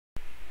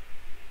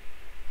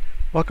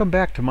Welcome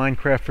back to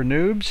Minecraft for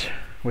Noobs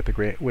with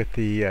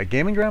the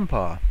Gaming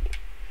Grandpa.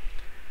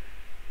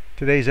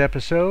 Today's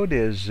episode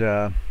is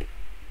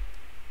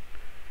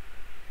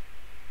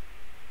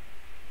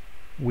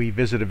we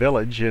visit a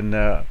village,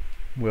 and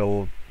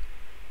we'll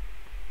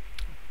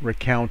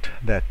recount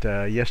that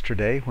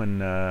yesterday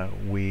when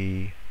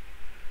we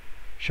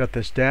shut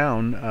this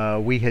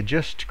down, we had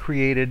just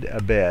created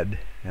a bed,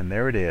 and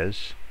there it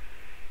is.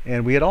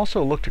 And we had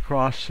also looked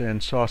across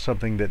and saw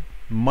something that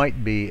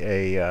might be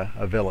a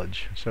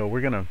village. So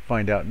we're going to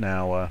find out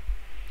now,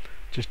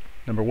 just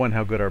number one,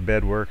 how good our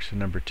bed works, and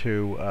number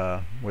two,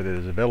 whether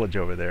there's a village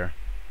over there.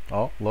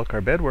 Oh, look,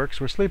 our bed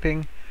works. We're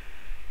sleeping.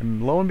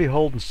 And lo and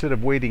behold, instead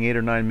of waiting 8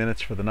 or 9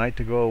 minutes for the night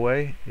to go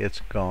away,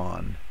 it's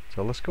gone.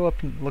 So let's go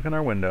up and look in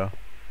our window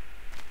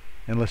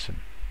and listen.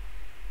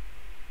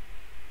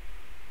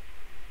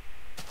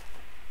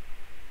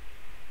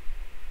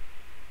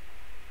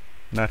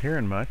 Not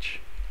hearing much.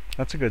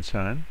 That's a good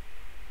sign.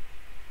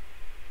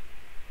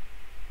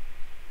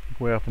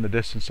 Way off in the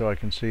distance so I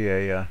can see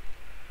a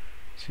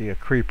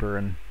creeper,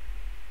 and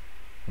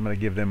I'm going to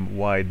give them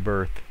wide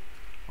berth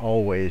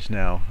always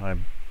now. I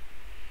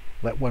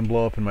let one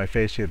blow up in my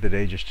face the other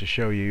day just to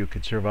show you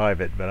could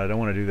survive it, but I don't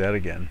want to do that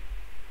again.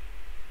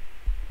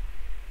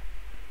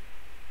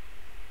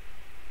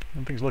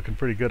 Everything's looking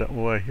pretty good.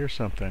 Oh, I hear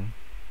something.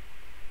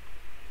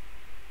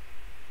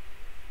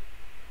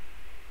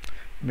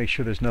 Make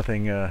sure there's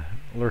nothing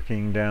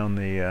lurking down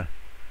the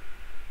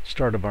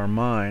start of our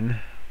mine.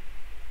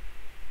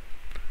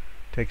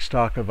 Take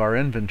stock of our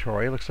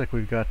inventory. Looks like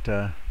we've got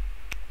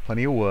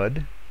plenty of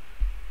wood,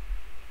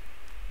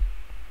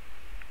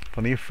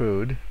 plenty of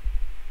food.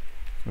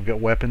 We've got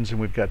weapons and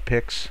we've got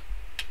picks.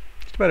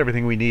 Just about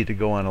everything we need to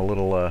go on a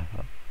little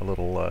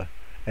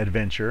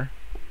adventure.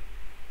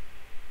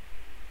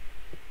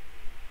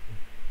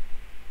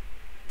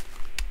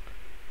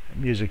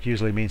 Music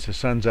usually means the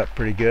sun's up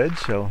pretty good,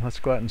 so let's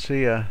go out and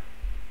see what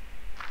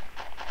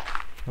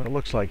it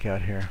looks like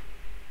out here.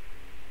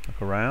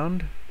 Look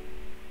around.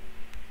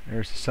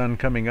 There's the sun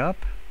coming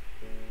up.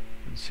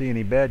 Don't see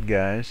any bad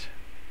guys.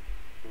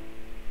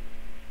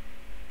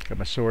 Got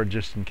my sword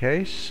just in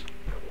case.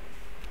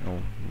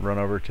 I'll run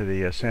over to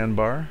the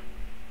sandbar.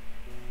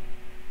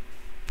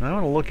 I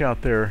want to look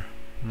out there,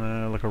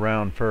 look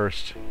around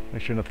first,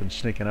 make sure nothing's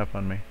sneaking up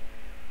on me.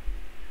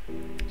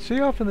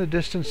 See off in the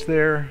distance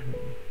there,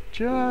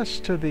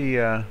 just to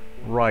the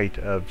right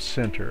of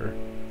center,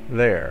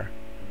 there.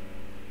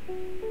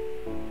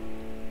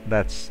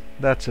 That's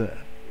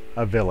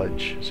a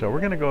village. So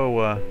we're going to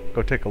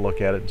go take a look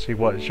at it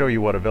and show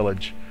you what a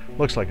village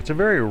looks like. It's a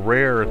very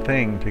rare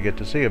thing to get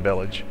to see a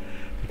village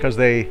because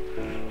they're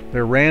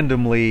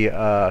randomly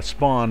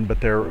spawned,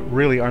 but there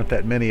really aren't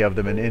that many of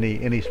them in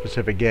any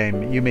specific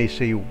game. You may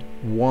see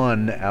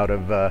one out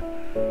of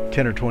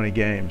 10 or 20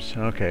 games.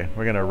 Okay,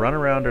 we're going to run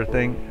around our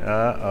thing.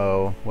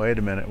 Uh-oh, wait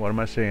a minute, what am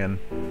I seeing?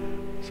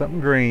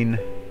 Something green.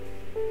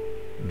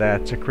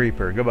 That's a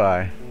creeper.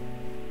 Goodbye.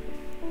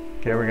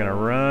 Okay, we're going to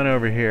run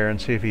over here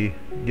and see if he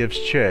gives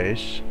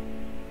chase.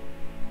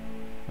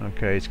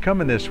 Okay, he's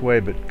coming this way,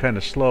 but kind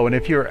of slow. And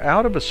if you're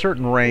out of a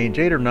certain range,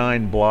 8 or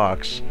 9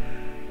 blocks,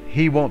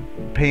 he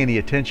won't pay any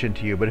attention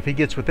to you. But if he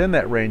gets within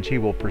that range, he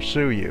will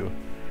pursue you.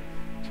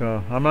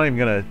 So I'm not even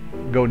going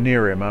to go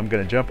near him. I'm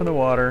going to jump in the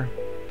water,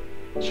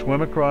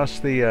 swim across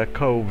the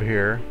cove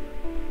here,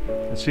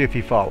 and see if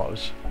he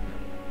follows.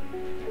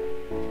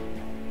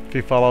 If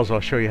he follows, I'll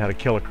show you how to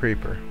kill a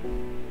creeper.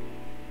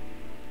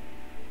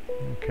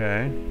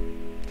 Okay,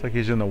 looks like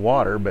he's in the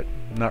water, but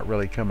not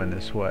really coming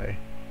this way.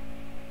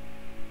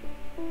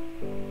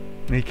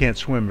 He can't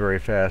swim very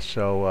fast,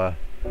 so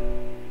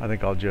I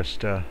think I'll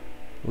just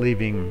leave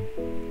him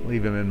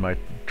in my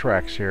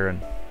tracks here.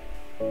 And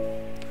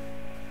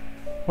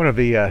one of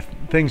the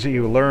things that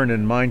you learn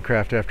in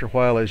Minecraft after a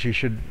while is you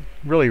should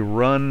really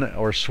run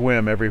or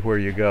swim everywhere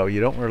you go. You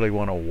don't really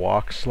want to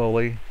walk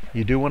slowly.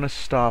 You do want to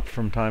stop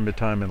from time to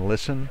time and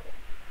listen,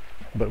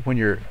 but when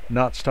you're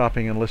not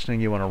stopping and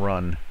listening, you want to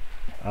run.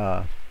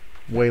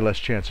 Way less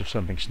chance of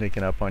something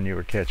sneaking up on you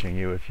or catching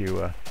you if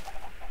you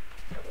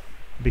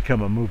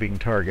become a moving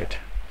target.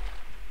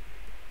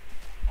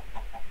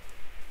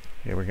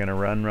 Okay, we're going to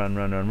run,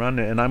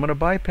 and I'm going to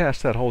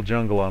bypass that whole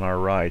jungle on our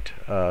right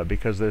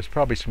because there's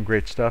probably some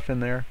great stuff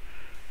in there,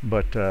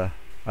 but I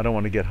don't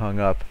want to get hung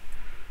up.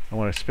 I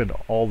want to spend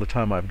all the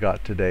time I've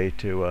got today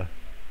to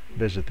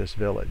visit this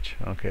village.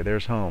 Okay,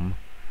 there's home.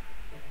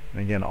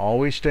 And again,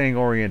 always staying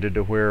oriented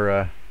to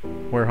where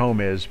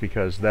home is,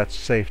 because that's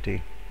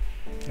safety.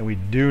 And we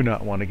do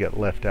not want to get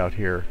left out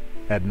here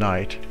at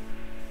night,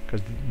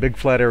 because big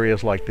flat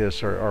areas like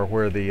this are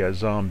where the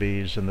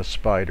zombies and the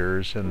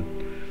spiders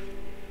and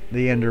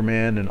the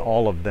Endermen and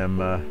all of them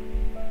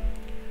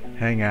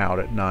hang out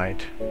at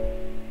night.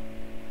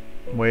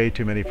 Way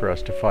too many for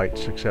us to fight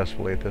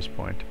successfully at this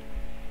point.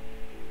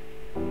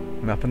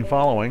 Nothing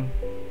following.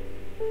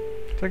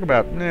 It's like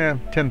about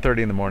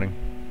 10:30 in the morning.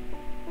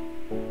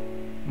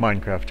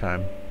 Minecraft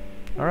time.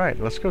 Alright,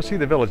 let's go see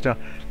the village. Now,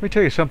 let me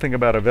tell you something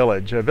about a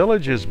village. A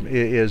village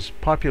is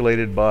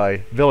populated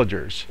by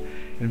villagers.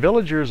 And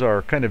villagers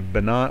are kind of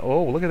benign.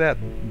 Oh, look at that.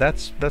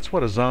 That's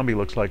what a zombie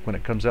looks like when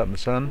it comes out in the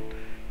sun,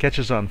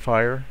 catches on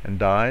fire and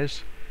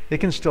dies. It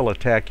can still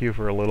attack you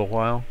for a little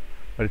while,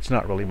 but it's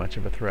not really much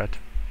of a threat.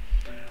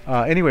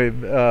 Anyway,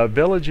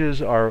 villages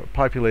are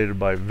populated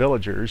by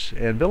villagers,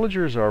 and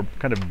villagers are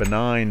kind of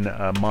benign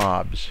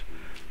mobs.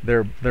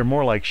 They're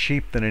more like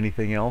sheep than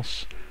anything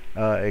else,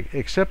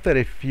 except that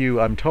if you,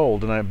 I'm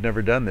told, and I've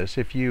never done this,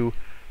 if you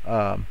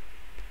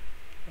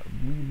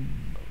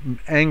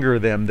anger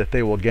them, that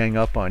they will gang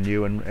up on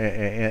you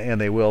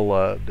and they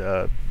will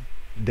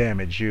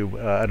damage you.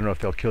 I don't know if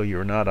they'll kill you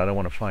or not. I don't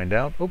want to find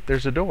out. Oh,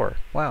 there's a door.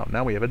 Wow,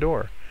 now we have a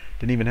door.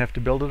 Didn't even have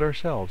to build it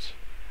ourselves.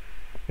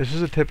 This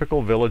is a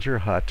typical villager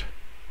hut.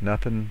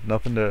 Nothing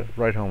to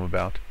write home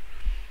about.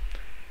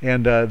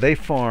 And they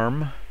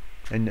farm.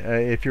 And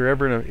if you're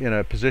ever in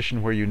a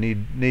position where you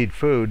need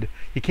food,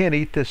 you can't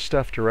eat this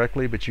stuff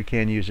directly, but you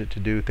can use it to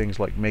do things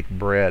like make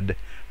bread,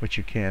 which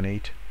you can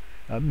eat.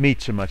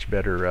 Meat's a much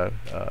better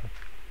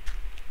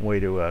way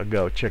to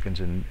go, chickens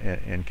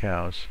and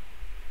cows.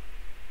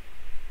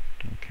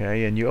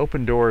 Okay, and you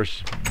open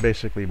doors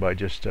basically by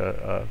just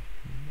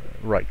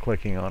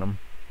right-clicking on them.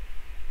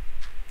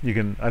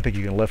 I think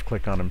you can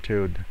left-click on them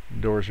too.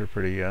 Doors are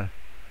pretty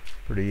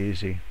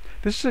easy.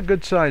 This is a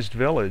good-sized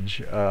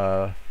village,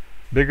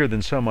 bigger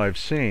than some I've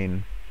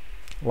seen.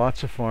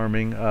 Lots of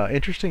farming.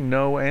 Interesting,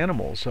 no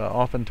animals.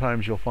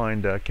 Oftentimes you'll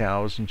find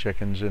cows and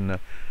chickens and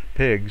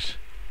pigs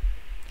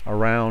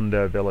around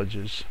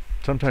villages.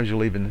 Sometimes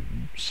you'll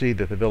even see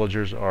that the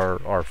villagers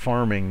are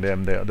farming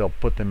them. They'll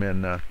put them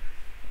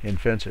in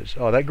fences.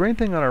 Oh, that green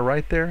thing on our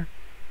right there,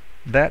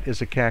 that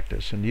is a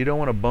cactus, and you don't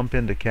want to bump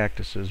into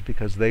cactuses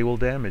because they will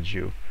damage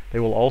you. They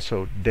will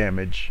also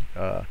damage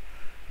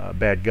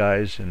bad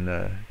guys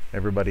and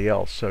everybody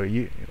else. So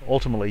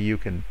ultimately you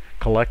can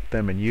collect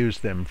them and use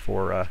them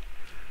for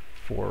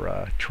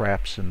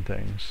traps and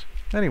things.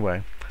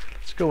 Anyway,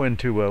 let's go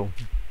into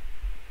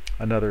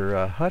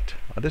another hut.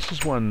 This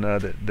is one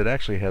that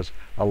actually has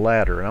a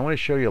ladder, and I want to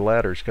show you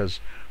ladders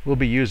because we'll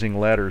be using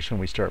ladders when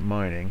we start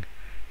mining.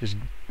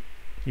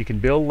 You can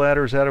build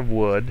ladders out of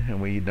wood, and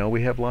we know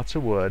we have lots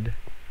of wood.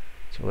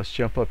 So let's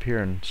jump up here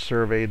and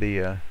survey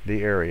the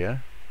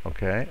area.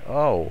 Okay.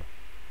 Oh,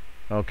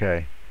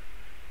 okay.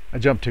 I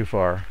jumped too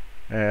far.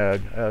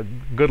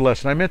 Good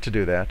lesson. I meant to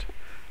do that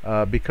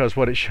because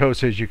what it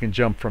shows is you can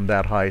jump from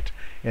that height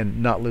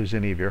and not lose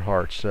any of your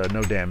hearts.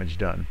 No damage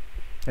done.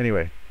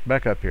 Anyway,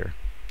 back up here.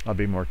 I'll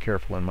be more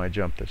careful in my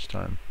jump this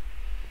time.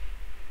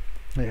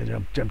 Yeah,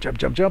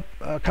 jump.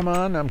 Come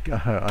on.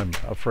 I'm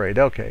afraid.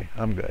 Okay,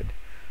 I'm good.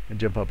 And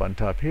jump up on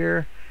top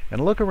here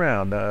and look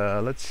around.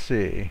 Let's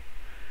see.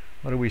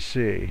 What do we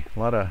see? A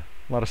lot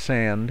of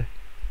sand,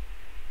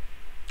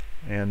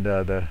 and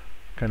the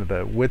kind of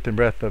the width and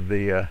breadth of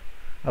the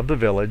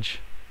village.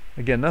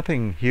 Again,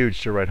 nothing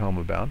huge to write home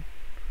about.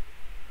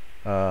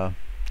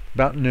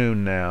 About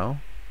noon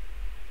now.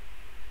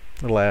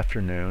 Little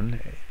afternoon.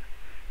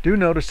 Do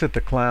notice that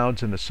the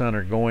clouds and the sun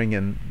are going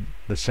in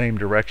the same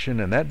direction,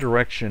 and that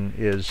direction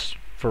is,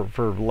 for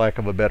lack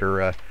of a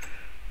better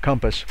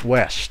compass,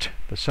 west.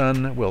 The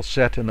sun will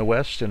set in the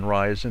west and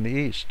rise in the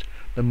east.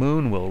 The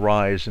moon will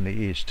rise in the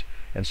east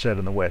and set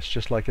in the west,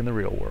 just like in the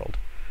real world.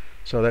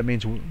 So that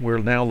means we're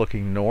now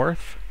looking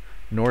north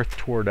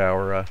toward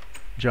our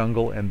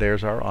jungle, and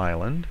there's our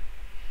island.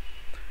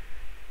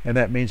 And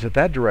that means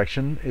that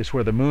direction is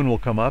where the moon will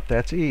come up.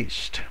 That's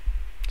east.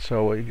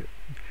 So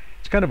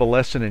it's kind of a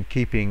lesson in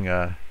keeping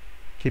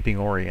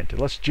oriented.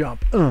 Let's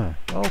jump.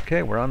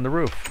 Okay, we're on the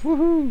roof.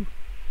 Woohoo!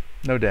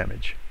 No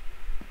damage.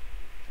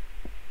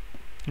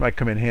 Might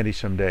come in handy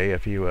someday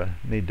if you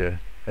need to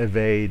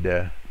evade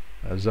a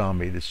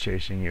zombie that's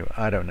chasing you.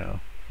 I don't know.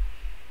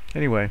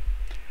 Anyway,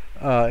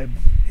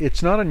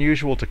 it's not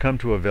unusual to come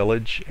to a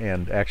village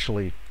and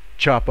actually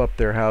chop up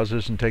their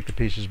houses and take the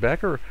pieces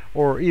back,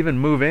 or even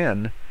move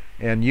in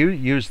and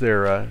use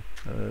their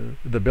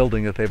the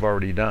building that they've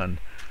already done.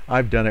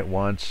 I've done it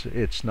once.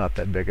 It's not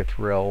that big a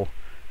thrill,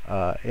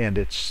 and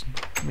it's,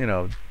 you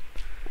know,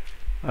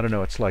 I don't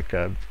know. It's like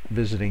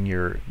visiting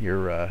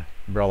your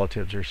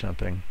relatives or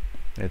something.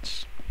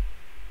 It's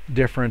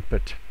different,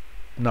 but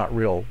not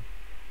real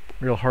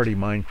hardy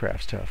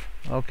Minecraft stuff.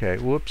 Okay,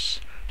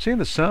 whoops. I'm seeing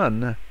the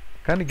sun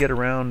kind of get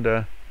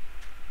around,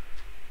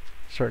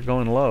 start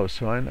going low,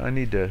 so I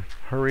need to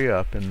hurry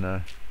up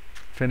and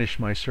finish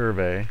my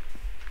survey.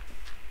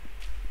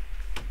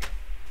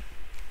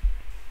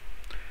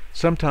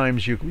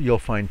 Sometimes you'll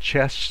find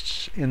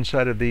chests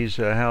inside of these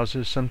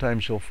houses.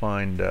 Sometimes you'll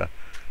find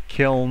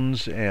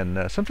kilns,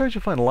 and sometimes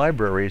you'll find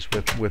libraries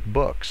with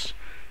books.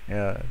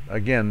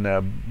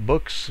 Again,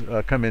 books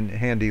come in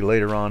handy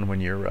later on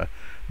when you're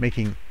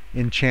making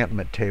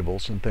enchantment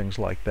tables and things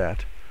like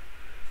that.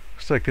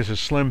 Looks like this is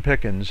slim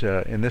pickings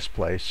in this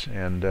place,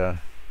 and I'm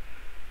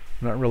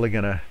not really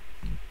gonna.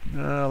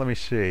 Let me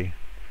see.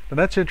 Now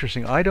that's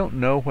interesting. I don't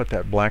know what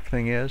that black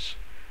thing is.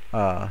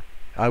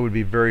 I would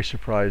be very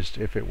surprised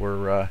if it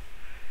were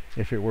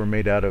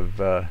made out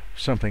of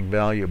something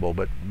valuable,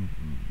 but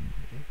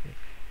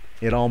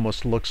it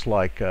almost looks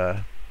like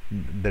that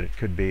it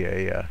could be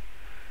a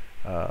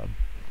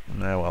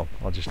Well,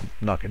 I'll just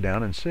knock it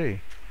down and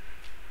see.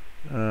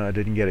 I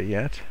didn't get it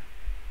yet.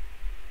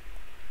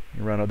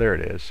 Oh, there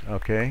it is.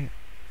 Okay,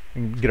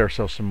 and get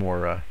ourselves some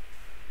more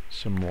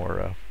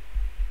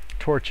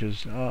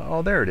torches.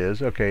 Oh, there it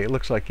is. Okay, it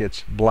looks like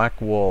it's black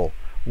wool.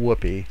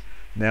 Whoopee.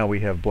 Now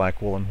we have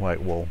black wool and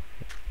white wool.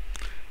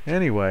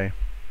 Anyway,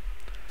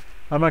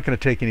 I'm not going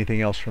to take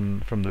anything else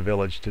from the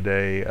village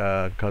today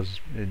because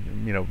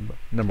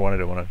number one, I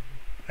don't want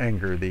to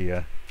anger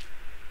the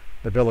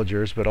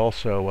villagers, but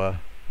also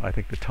I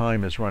think the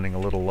time is running a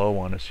little low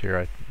on us here.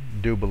 I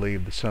do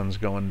believe the sun's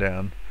going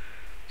down.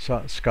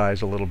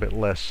 Sky's a little bit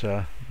less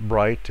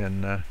bright,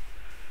 and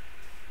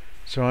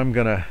so I'm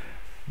gonna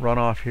run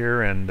off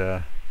here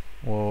and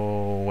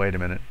whoa, wait a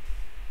minute,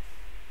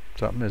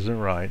 something isn't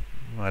right.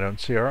 I don't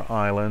see our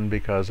island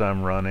because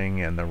I'm running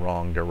in the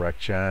wrong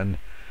direction.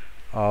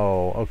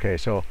 Oh, okay,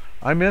 so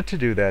I meant to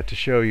do that to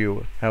show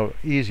you how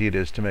easy it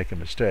is to make a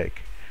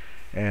mistake,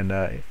 and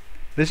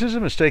this is a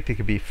mistake that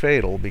could be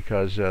fatal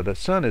because the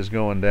sun is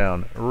going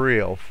down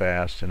real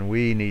fast and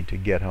we need to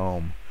get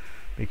home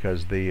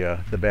because the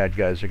bad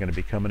guys are going to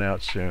be coming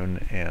out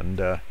soon,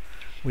 and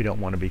we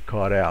don't want to be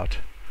caught out.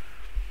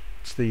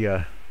 It's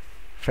the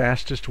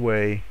fastest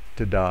way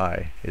to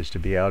die is to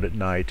be out at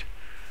night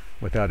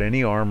without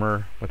any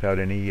armor, without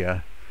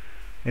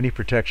any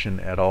protection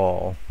at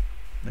all.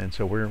 And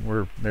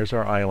so there's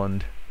our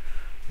island.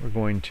 We're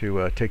going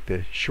to take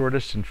the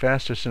shortest and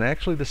fastest and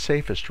actually the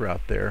safest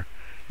route there,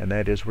 and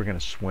that is we're going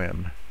to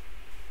swim.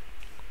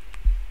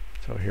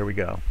 So here we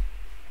go.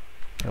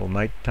 A little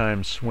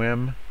nighttime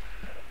swim.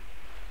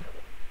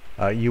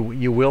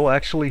 You will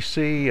actually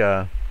see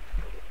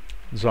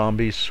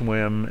zombies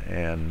swim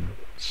and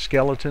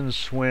skeletons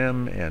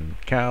swim and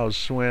cows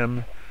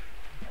swim.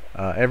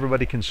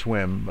 Everybody can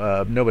swim.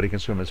 Nobody can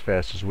swim as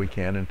fast as we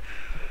can, and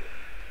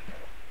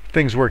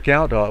things work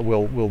out.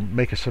 We'll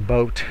make us a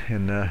boat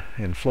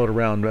and float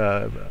around.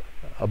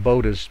 A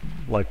boat is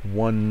like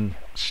one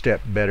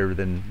step better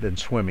than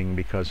swimming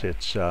because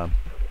it's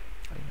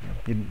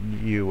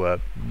you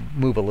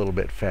move a little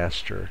bit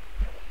faster.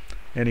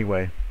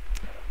 Anyway,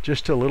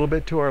 just a little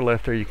bit to our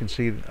left there, you can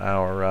see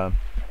our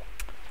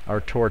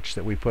torch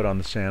that we put on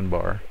the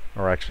sandbar,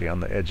 or actually on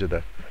the edge of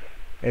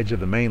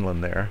the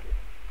mainland there.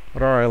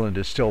 But our island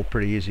is still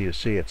pretty easy to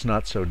see. It's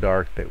not so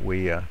dark that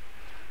we're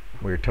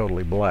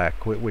totally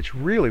black, which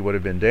really would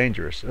have been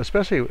dangerous,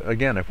 especially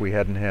again if we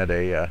hadn't had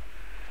a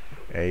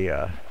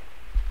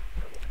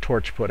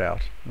torch put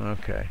out.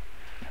 Okay.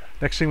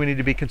 Next thing we need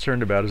to be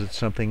concerned about is that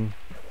something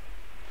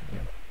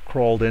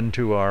crawled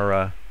into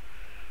our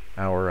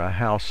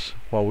house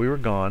while we were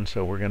gone,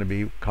 so we're going to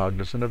be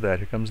cognizant of that.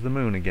 Here comes the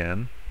moon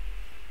again.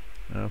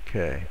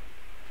 Okay,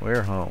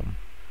 we're home.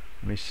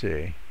 Let me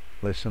see.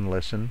 Listen,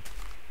 listen.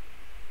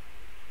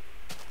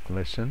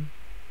 Listen.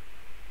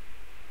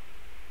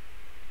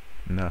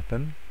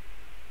 Nothing.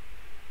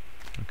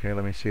 Okay,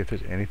 let me see if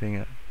there's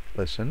anything.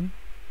 Listen.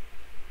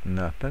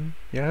 Nothing.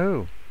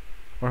 Yahoo!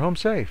 We're home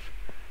safe.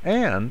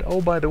 And, oh,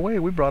 by the way,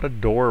 we brought a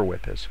door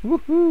with us.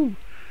 Woohoo!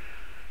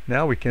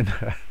 Now we can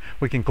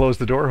we can close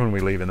the door when we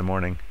leave in the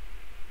morning.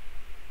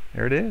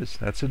 There it is.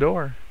 That's the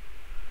door.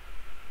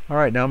 All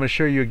right, now I'm going to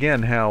show you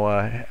again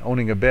how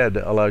owning a bed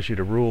allows you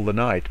to rule the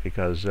night,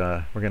 because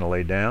we're going to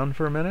lay down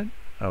for a minute.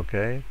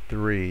 Okay,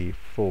 3,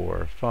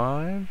 4,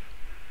 5.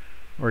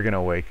 We're going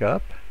to wake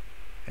up,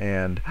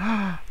 and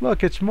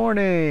look, it's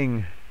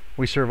morning.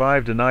 We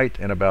survived a night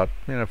in about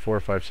 4 or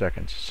 5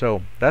 seconds.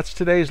 So that's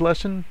today's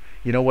lesson.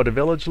 You know what a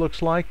village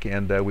looks like,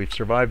 and we've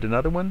survived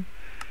another one.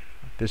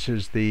 This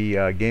is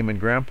the Game and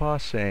Grandpa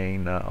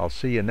saying, I'll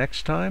see you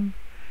next time.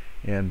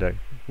 And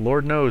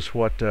Lord knows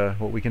what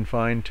we can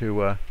find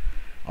to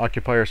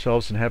occupy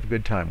ourselves and have a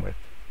good time with.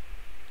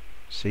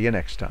 See you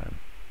next time.